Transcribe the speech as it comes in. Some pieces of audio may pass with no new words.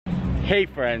Hey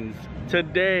friends,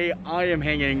 today I am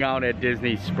hanging out at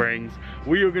Disney Springs.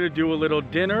 We are gonna do a little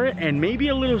dinner and maybe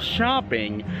a little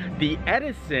shopping. The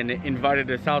Edison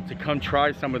invited us out to come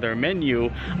try some of their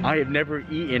menu. I have never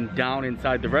eaten down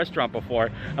inside the restaurant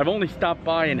before. I've only stopped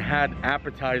by and had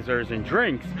appetizers and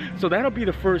drinks, so that'll be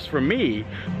the first for me.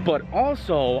 But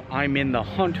also, I'm in the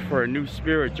hunt for a new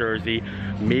Spirit jersey,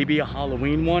 maybe a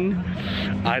Halloween one.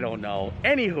 I don't know.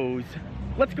 Anywho's,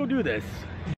 let's go do this.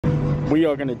 We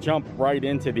are gonna jump right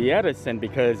into the Edison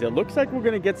because it looks like we're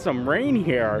gonna get some rain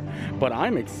here, but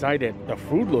I'm excited. The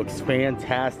food looks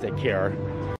fantastic here.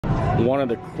 One of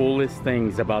the coolest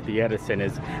things about the Edison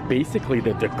is basically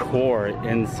the decor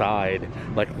inside.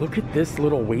 Like, look at this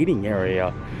little waiting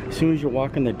area. As soon as you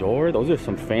walk in the door, those are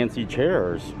some fancy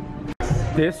chairs.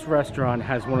 This restaurant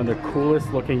has one of the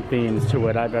coolest looking themes to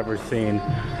it I've ever seen.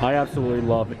 I absolutely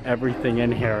love everything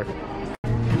in here.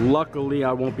 Luckily,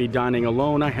 I won't be dining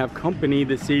alone. I have company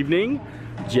this evening.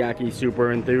 Jackie,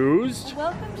 super enthused.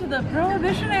 Welcome to the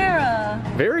Prohibition era.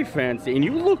 Very fancy, and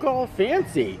you look all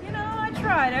fancy. You know, I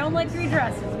tried. I own like 3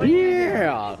 dresses.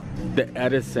 Yeah. The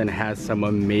Edison has some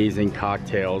amazing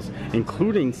cocktails,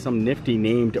 including some nifty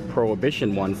named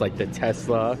Prohibition ones like the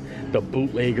Tesla, the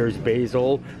Bootlegger's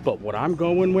Basil. But what I'm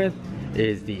going with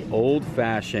is the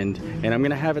old-fashioned, and I'm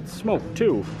gonna have it smoked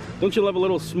too. Don't you love a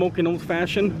little smoking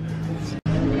old-fashioned?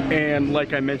 And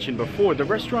like I mentioned before, the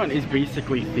restaurant is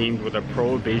basically themed with a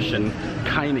Prohibition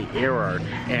kind of era,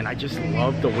 and I just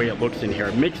love the way it looks in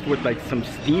here, mixed with like some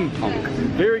steampunk.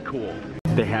 Very cool.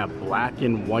 They have black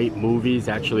and white movies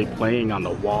actually playing on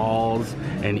the walls,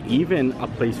 and even a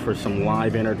place for some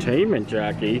live entertainment,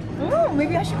 Jackie. Ooh,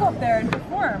 maybe I should go up there and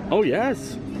perform. Oh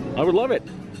yes, I would love it.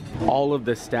 All of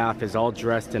the staff is all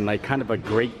dressed in like kind of a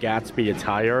Great Gatsby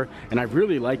attire, and I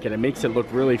really like it. It makes it look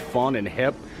really fun and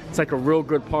hip. It's like a real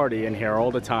good party in here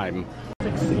all the time.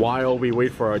 While we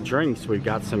wait for our drinks, we've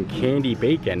got some candy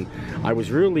bacon. I was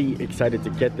really excited to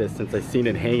get this since I seen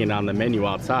it hanging on the menu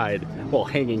outside. Well,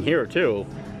 hanging here too,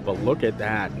 but look at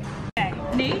that. Okay,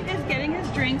 Nate is getting his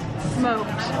drink smoked.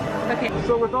 Okay.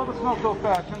 So with all the smoked old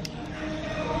fashioned,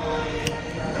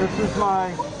 this is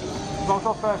my smoked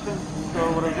old fashioned. So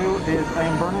what I do is I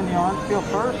am burning the orange peel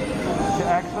first to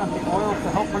accent the oils to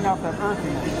help bring out that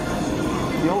earthiness.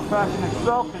 The old fashioned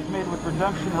itself is made with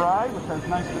Redemption rye, which has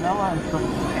nice vanilla and some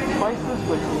spices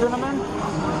with cinnamon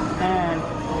and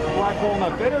black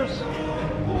walnut bitters.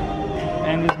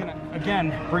 And it's gonna,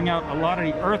 again, bring out a lot of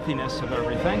the earthiness of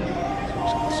everything.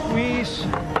 So just squeeze,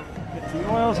 get the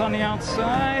oils on the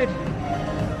outside,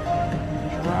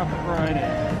 drop it right in.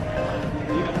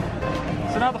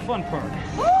 So now the fun part.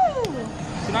 Woo!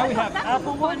 So now we have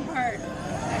applewood.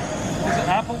 These are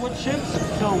applewood chips.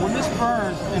 So when this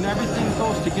burns and everything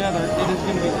goes together, it is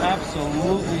going to be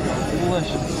absolutely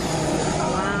delicious.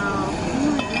 Wow.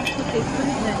 Ooh, that's what they put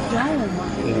in that dome.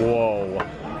 Whoa.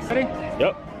 Ready?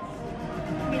 Yep.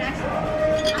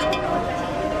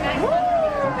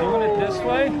 Doing it this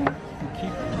way,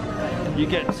 you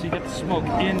get the smoke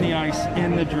in the ice,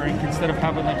 in the drink, instead of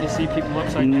having like you see people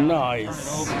upside down.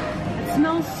 Nice. It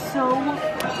smells so good.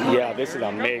 Yeah, this is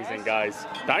amazing, guys.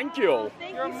 Thank you.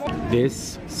 Thank you so much.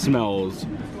 This smells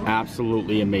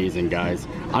absolutely amazing, guys.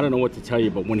 I don't know what to tell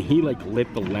you, but when he like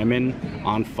lit the lemon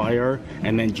on fire,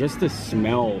 and then just the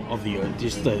smell of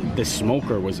the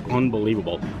smoker was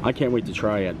unbelievable. I can't wait to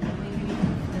try it.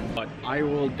 But I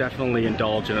will definitely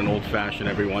indulge in an old fashioned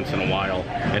every once in a while,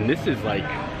 and this is like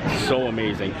so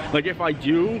amazing. Like if I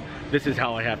do, this is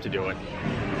how I have to do it.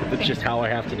 It's just how I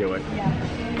have to do it. Yeah.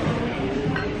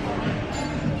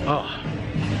 Oh,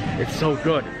 it's so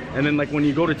good. And then like when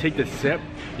you go to take the sip,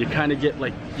 you kind of get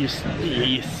like, you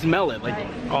smell it like,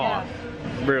 oh,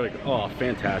 really, oh,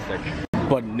 fantastic.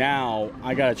 But now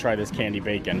I gotta try this candy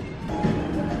bacon.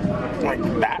 Like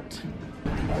that.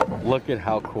 Look at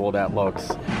how cool that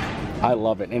looks. I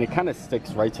love it. And it kind of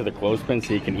sticks right to the clothespin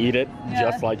so you can eat it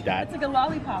just like that. It's like a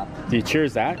lollipop. Do you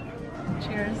cheers that?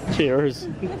 Cheers. Cheers.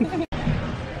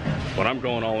 But I'm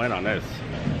going all in on this.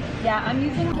 Yeah, I'm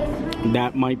using...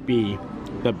 That might be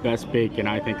the best bacon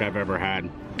I think I've ever had.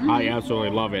 I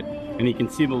absolutely love it. And you can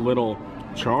see the little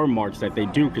char marks that they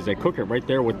do because they cook it right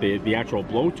there with the actual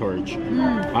blowtorch.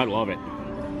 I love it.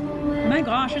 Oh my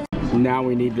gosh. Now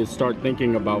we need to start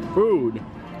thinking about food,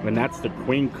 and that's the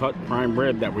queen cut prime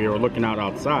rib that we were looking at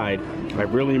outside. I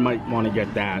really might want to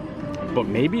get that, but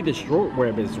maybe the short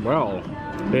rib as well.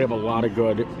 They have a lot of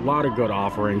good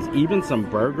offerings, even some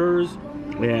burgers,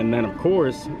 and then of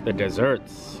course the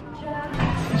desserts.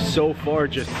 so far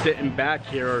just sitting back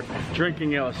here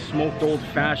drinking a smoked old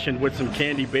fashioned with some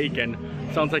candy bacon.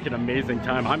 Sounds like an amazing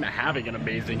time. I'm having an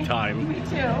amazing time. Me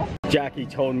too. Jackie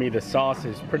told me the sauce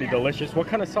is pretty delicious. What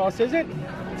kind of sauce is it?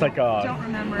 It's like a, Don't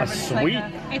remember, a sweet.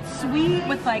 It's sweet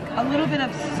with like a little bit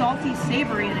of salty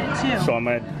savory in it too. So I'm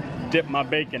gonna dip my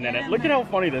bacon in it. Look at how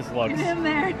funny this looks. Get in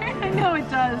there. I know it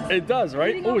does. It does,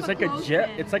 right? Oh, it's like a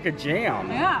it's like a jam.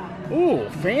 Yeah. Ooh,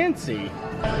 fancy.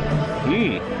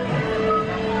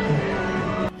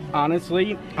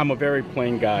 Honestly, I'm a very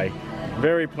plain guy.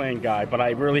 Very plain guy, but I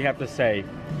really have to say,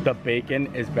 the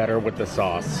bacon is better with the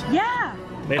sauce. Yeah.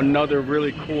 Another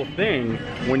really cool thing,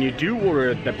 when you do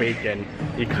order the bacon,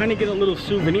 you kind of get a little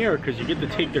souvenir because you get to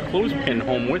take the clothespin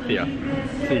home with you.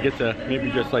 So you get to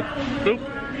maybe just like, boop.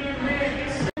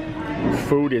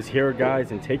 Food is here,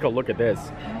 guys, and take a look at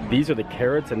this. These are the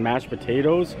carrots and mashed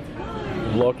potatoes.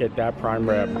 Look at that prime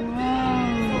rib.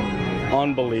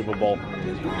 Unbelievable.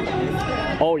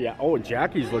 Oh yeah, oh,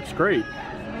 Jackie's looks great.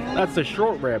 That's the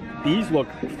short rib. These look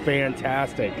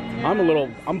fantastic.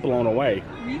 I'm blown away.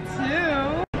 Me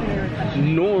too.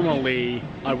 Normally,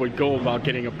 I would go about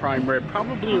getting a prime rib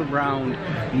probably around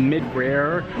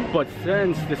mid-rare, but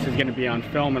since this is going to be on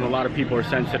film and a lot of people are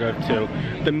sensitive to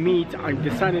the meat, I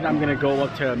decided I'm going to go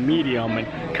up to medium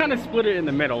and kind of split it in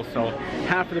the middle. So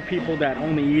half of the people that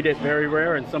only eat it very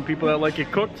rare and some people that like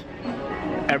it cooked,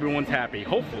 everyone's happy,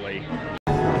 hopefully.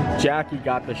 Jackie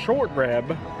got the short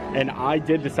rib, and I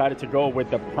decided to go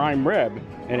with the prime rib,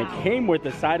 and it came with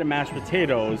a side of mashed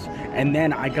potatoes, and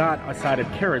then I got a side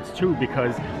of carrots too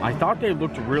because I thought they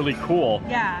looked really cool.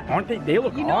 Yeah. Aren't they? They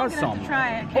look awesome. I'm gonna have to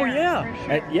try it. Oh yeah.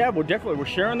 Sure. Yeah, well definitely we're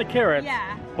sharing the carrots.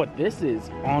 Yeah. But this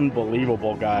is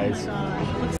unbelievable, guys. Oh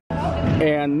my gosh.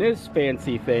 And this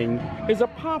fancy thing is a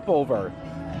popover.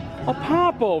 A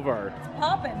popover. It's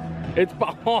popping. It's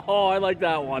oh, I like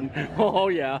that one. Oh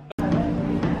yeah.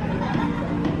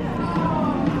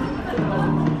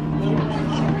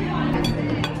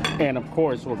 And of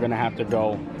course, we're gonna have to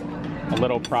go a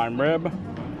little prime rib.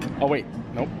 Oh wait,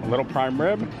 nope, a little prime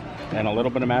rib and a little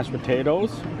bit of mashed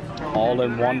potatoes, all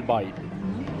in one bite.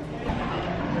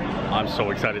 I'm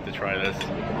so excited to try this.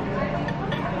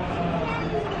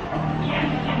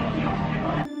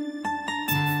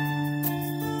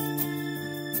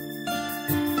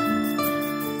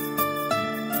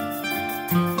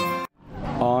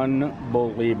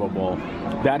 Unbelievable.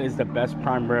 That is the best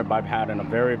prime rib I've had in a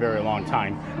very, very long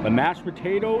time. The mashed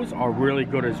potatoes are really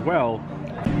good as well.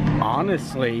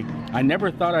 Honestly, I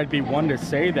never thought I'd be one to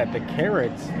say that the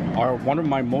carrots are one of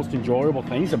my most enjoyable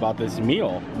things about this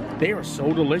meal. They are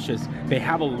so delicious. They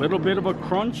have a little bit of a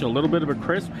crunch, a little bit of a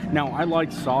crisp. Now, I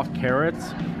like soft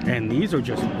carrots, and these are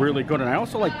just really good. And I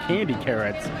also like candy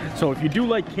carrots. So if you do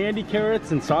like candy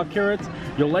carrots and soft carrots,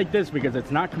 you'll like this because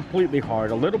it's not completely hard.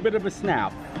 A little bit of a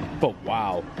snap. But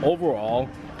wow, overall,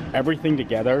 everything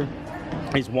together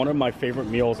is one of my favorite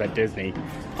meals at Disney.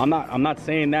 I'm not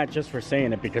saying that just for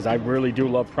saying it because I really do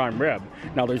love prime rib.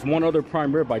 Now there's one other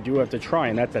prime rib I do have to try,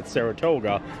 and that's at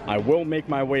Saratoga. I will make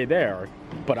my way there,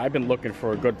 but I've been looking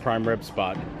for a good prime rib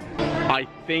spot. I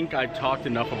think I've talked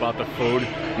enough about the food.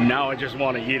 Now I just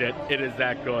want to eat it. It is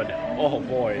that good. Oh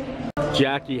boy.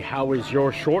 Jackie, how is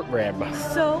your short rib?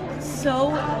 So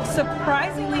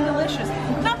surprisingly delicious.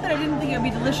 Not that I didn't think it would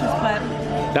be delicious, but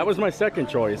that was my second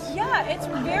choice. Yeah, it's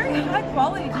very high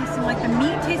quality, decent. Like the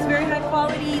meat tastes very high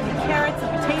quality, the carrots, the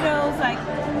potatoes. Like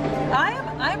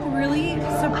I'm really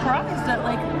surprised at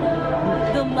like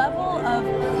the level of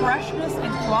freshness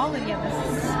and quality of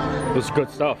this. This is good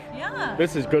stuff. Yeah.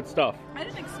 This is good stuff. I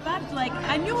didn't expect, like,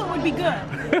 I knew it would be good.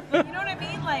 Like, you know what I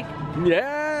mean? Like,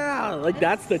 yeah, like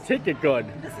that's the ticket good.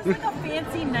 This is like a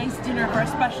fancy, nice dinner for a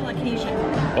special occasion.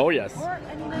 Oh yes. Or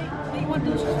any night that you want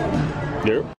delicious food.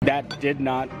 Nope. That did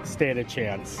not stand a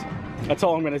chance. That's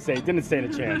all I'm gonna say. Didn't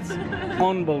stand a chance.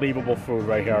 Unbelievable food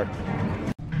right here.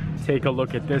 Take a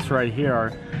look at this right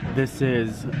here. This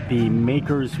is the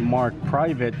Maker's Mark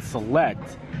Private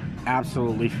Select.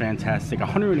 Absolutely fantastic.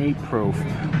 108 proof.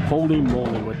 Holy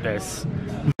moly with this.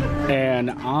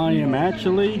 And I am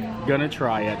actually gonna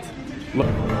try it. Look,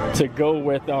 to go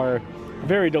with our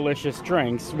very delicious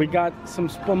drinks, we got some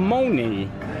spumoni.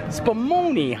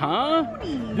 Spumoni, huh?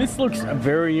 Spumoni. This looks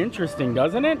very interesting,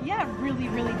 doesn't it? Yeah, it really,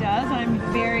 really does. I'm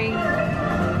very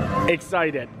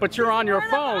excited. But you're on your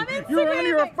phone. You're on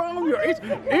your phone. You're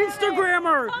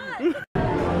Instagrammer.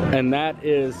 And that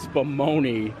is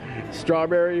spumoni.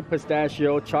 Strawberry,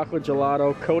 pistachio, chocolate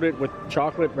gelato coated with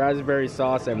chocolate raspberry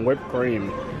sauce and whipped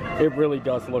cream. It really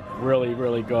does look really,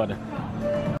 really good.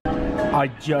 I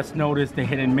just noticed the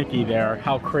hidden Mickey there.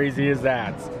 How crazy is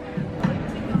that?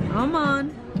 Come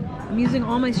on. I'm using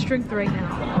all my strength right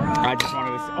now. I just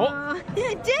wanted to see. Oh!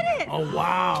 I did it! Oh,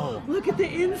 wow! Look at the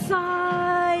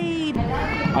inside!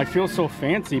 I feel so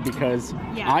fancy because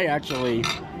Yeah.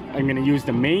 I'm gonna use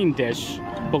the main dish,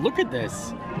 but look at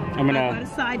this. I'm I've got gonna, a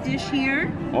side dish here.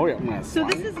 oh yeah, I'm gonna So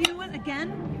slide this is, you know what,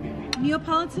 again,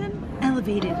 Neapolitan,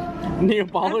 elevated.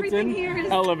 Neapolitan Everything here is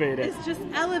elevated. It's just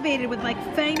elevated with like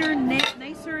finer,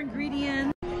 nicer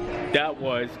ingredients. That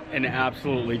was an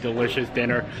absolutely delicious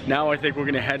dinner. Now I think we're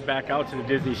gonna head back out to the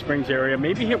Disney Springs area.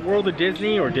 Maybe hit World of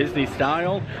Disney or Disney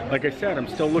Style. Like I said, I'm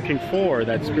still looking for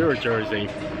that spirit jersey.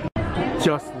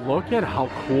 Just look at how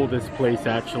cool this place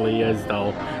actually is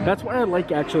though. That's why I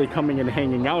like actually coming and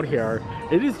hanging out here.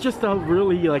 It is just a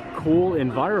really like cool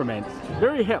environment.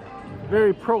 Very hip,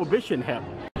 very prohibition hip.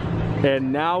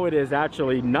 And now it is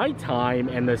actually nighttime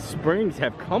and the springs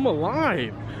have come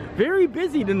alive. Very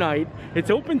busy tonight. It's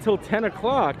open till 10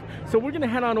 o'clock. So we're gonna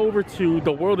head on over to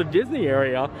the World of Disney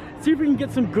area, see if we can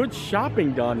get some good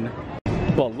shopping done.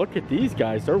 But look at these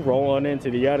guys, they're rolling into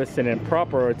the Edison in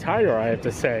proper attire, I have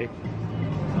to say.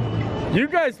 You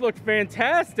guys look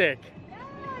fantastic.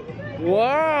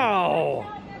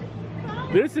 Wow.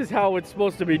 This is how it's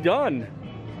supposed to be done.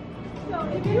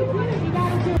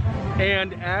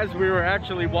 And as we were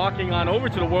actually walking on over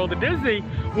to the World of Disney,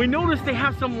 we noticed they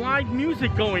have some live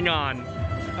music going on.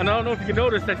 And I don't know if you can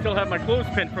notice, I still have my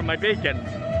clothespin from my bacon.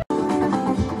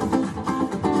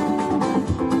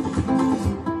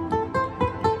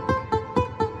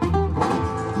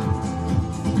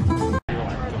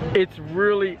 It's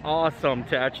really awesome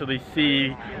to actually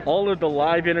see all of the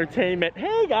live entertainment.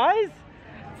 Hey guys!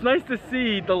 It's nice to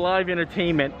see the live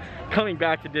entertainment coming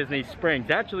back to Disney Springs.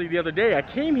 Actually, the other day I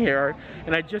came here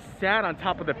and I just sat on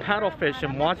top of the paddlefish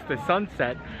and watched the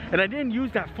sunset, and I didn't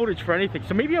use that footage for anything.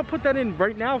 So maybe I'll put that in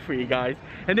right now for you guys,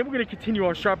 and then we're gonna continue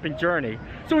our shopping journey.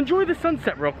 So enjoy the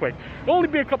sunset real quick. It'll only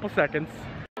be a couple seconds.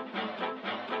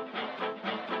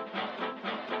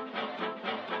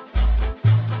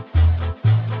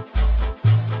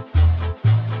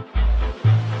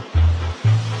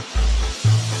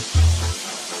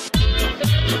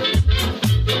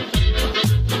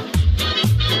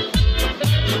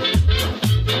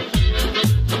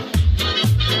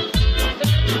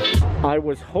 I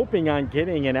was hoping on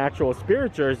getting an actual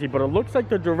spirit jersey, but it looks like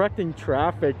they're directing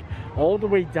traffic all the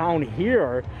way down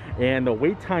here, and the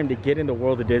wait time to get into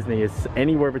World of Disney is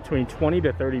anywhere between 20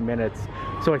 to 30 minutes.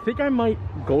 So I think I might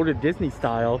go to Disney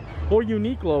Style or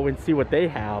Uniqlo and see what they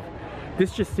have.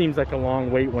 This just seems like a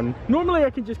long wait when normally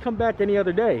I can just come back any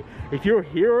other day. If you're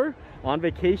here on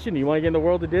vacation and you want to get in the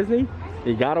World of Disney,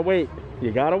 you gotta wait.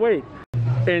 You gotta wait.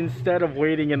 Instead of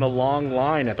waiting in the long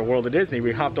line at the World of Disney,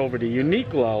 we hopped over to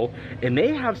Uniqlo, and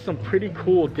they have some pretty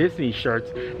cool Disney shirts.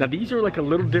 Now these are like a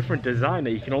little different design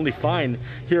that you can only find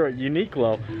here at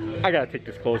Uniqlo. I gotta take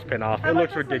this clothespin off. It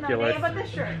looks ridiculous. How about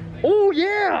this shirt? Oh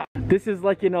yeah! This is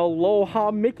like an Aloha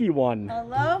Mickey one.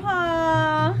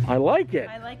 Aloha! I like it.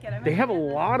 I like it. They have a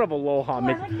lot of Aloha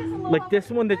Mickey. I like this Aloha like this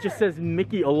one that just says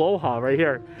Mickey Aloha right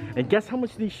here. And guess how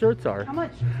much these shirts are? How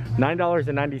much?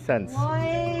 $9.90.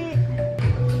 What?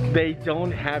 They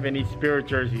don't have any spirit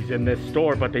jerseys in this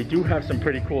store, but they do have some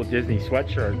pretty cool Disney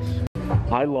sweatshirts.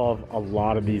 I love a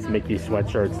lot of these Mickey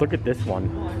sweatshirts. Look at this one.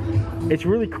 It's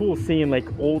really cool seeing like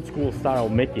old school style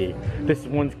Mickey. This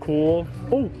one's cool.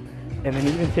 Oh, and then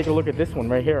even take a look at this one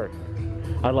right here.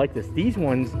 I like this. These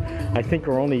ones I think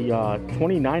are only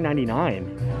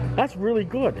 $29.99. That's really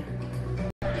good.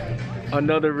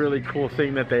 Another really cool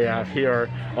thing that they have here,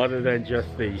 other than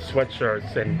just the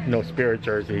sweatshirts and no spirit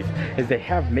jerseys, is they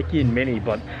have Mickey and Minnie,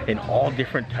 but in all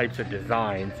different types of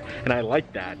designs, and I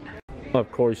like that.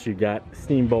 Of course, you got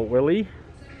Steamboat Willie,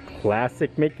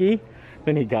 classic Mickey,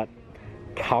 then you got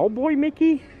Cowboy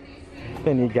Mickey,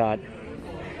 then you got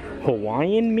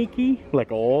Hawaiian Mickey,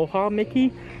 like Aloha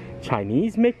Mickey,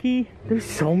 Chinese Mickey. There's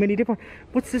so many different.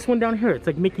 What's this one down here? It's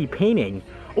like Mickey painting.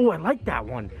 Oh, I like that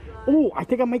one. Oh, I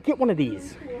think I might get one of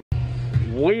these.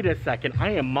 Wait a second,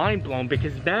 I am mind blown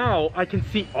because now I can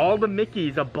see all the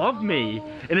Mickeys above me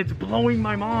and it's blowing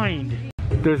my mind.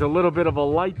 There's a little bit of a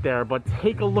light there, but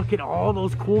take a look at all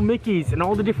those cool Mickeys and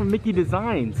all the different Mickey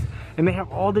designs. And they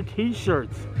have all the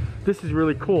t-shirts. This is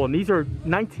really cool, and these are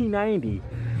 $19.90,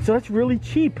 so that's really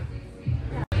cheap.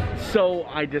 So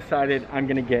I decided I'm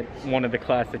gonna get one of the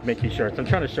classic Mickey shirts. I'm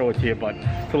trying to show it to you, but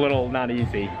it's a little not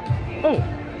easy. Oh,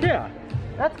 yeah.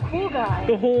 That's cool, guy.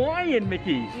 The Hawaiian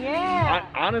Mickey. Yeah.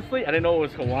 Honestly, I didn't know it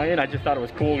was Hawaiian. I just thought it was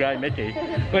cool guy Mickey.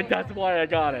 Like, that's why I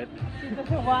got it. He's a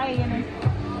Hawaiian.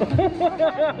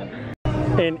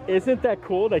 And isn't that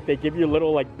cool? Like, they give you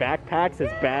little, like, backpacks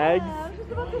as bags. I was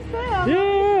just about to say.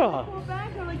 Yeah. Little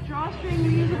bags are like drawstring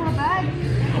reusable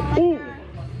bags. Ooh.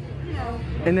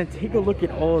 And then take a look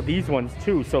at all of these ones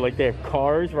too. So like they have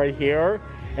Cars right here.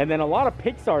 And then a lot of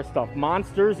Pixar stuff.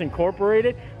 Monsters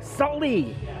Incorporated.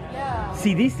 Sully! Yeah.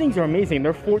 See, these things are amazing.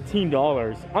 They're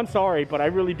 $14. I'm sorry, but I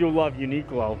really do love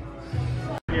Uniqlo.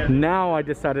 Now I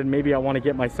decided maybe I want to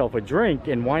get myself a drink,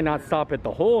 and why not stop at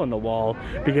the Hole in the Wall,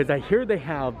 because I hear they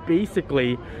have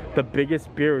basically the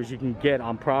biggest beers you can get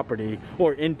on property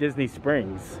or in Disney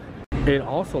Springs. It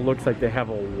also looks like they have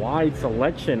a wide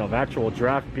selection of actual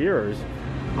draft beers.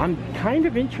 I'm kind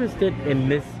of interested in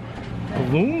this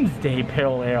Bloomsday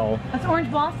Pale Ale. That's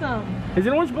Orange Blossom. Is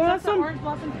it Orange Blossom? That's the Orange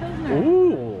Blossom Pilsner.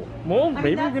 Ooh, well, I mean,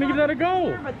 maybe we're gonna give that a go.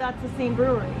 Pilsner, but that's the same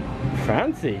brewery.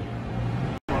 Fancy.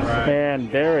 And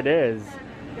there it is,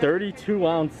 32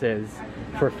 ounces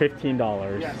for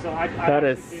 $15. That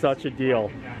is such a deal.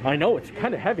 I know, it's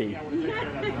kind of heavy.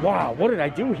 Wow, what did I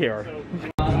do here?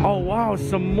 Oh wow,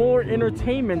 some more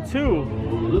entertainment too.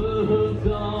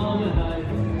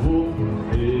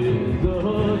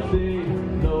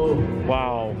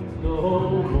 Wow.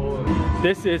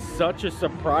 This is such a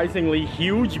surprisingly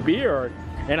huge beer.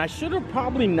 And I should have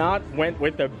probably not went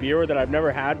with a beer that I've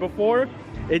never had before.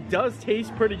 It does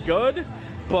taste pretty good,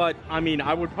 but I mean,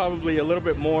 I would probably a little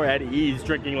bit more at ease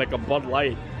drinking like a Bud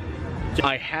Light.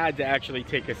 I had to actually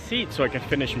take a seat so I could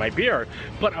finish my beer,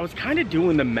 but I was kind of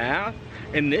doing the math,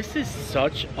 and this is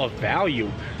such a value.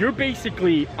 You're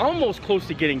basically almost close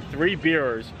to getting 3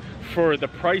 beers for the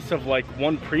price of like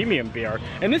 1 premium beer,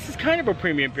 and this is kind of a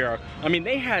premium beer. I mean,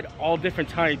 they had all different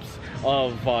types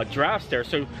of drafts there,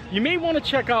 so you may want to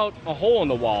check out a Hole in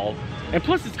the Wall, and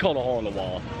plus it's called a Hole in the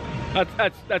Wall.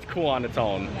 That's cool on its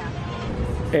own.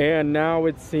 Yeah. And now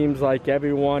it seems like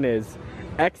everyone is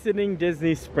exiting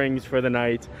Disney Springs for the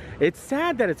night. It's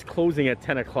sad that it's closing at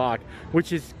 10 o'clock,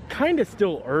 which is kind of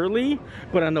still early,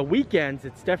 but on the weekends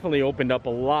it's definitely opened up a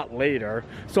lot later.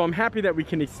 So I'm happy that we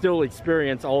can still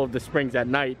experience all of the springs at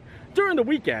night during the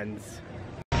weekends.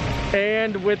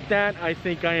 And with that, I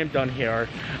think I am done here.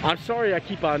 I'm sorry I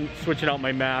keep on switching out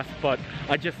my mask, but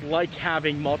I just like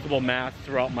having multiple masks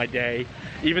throughout my day,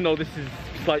 even though this is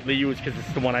slightly used because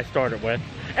it's the one I started with.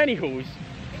 Anywho's,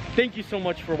 thank you so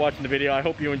much for watching the video. I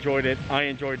hope you enjoyed it. I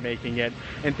enjoyed making it.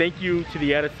 And thank you to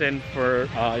the Edison for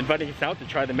inviting us out to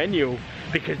try the menu,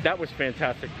 because that was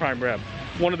fantastic. Prime rib.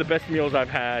 One of the best meals I've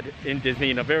had in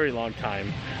Disney in a very long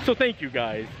time. So thank you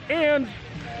guys. And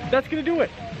that's gonna do it.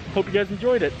 Hope you guys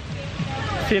enjoyed it.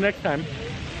 See you next time.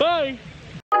 Bye.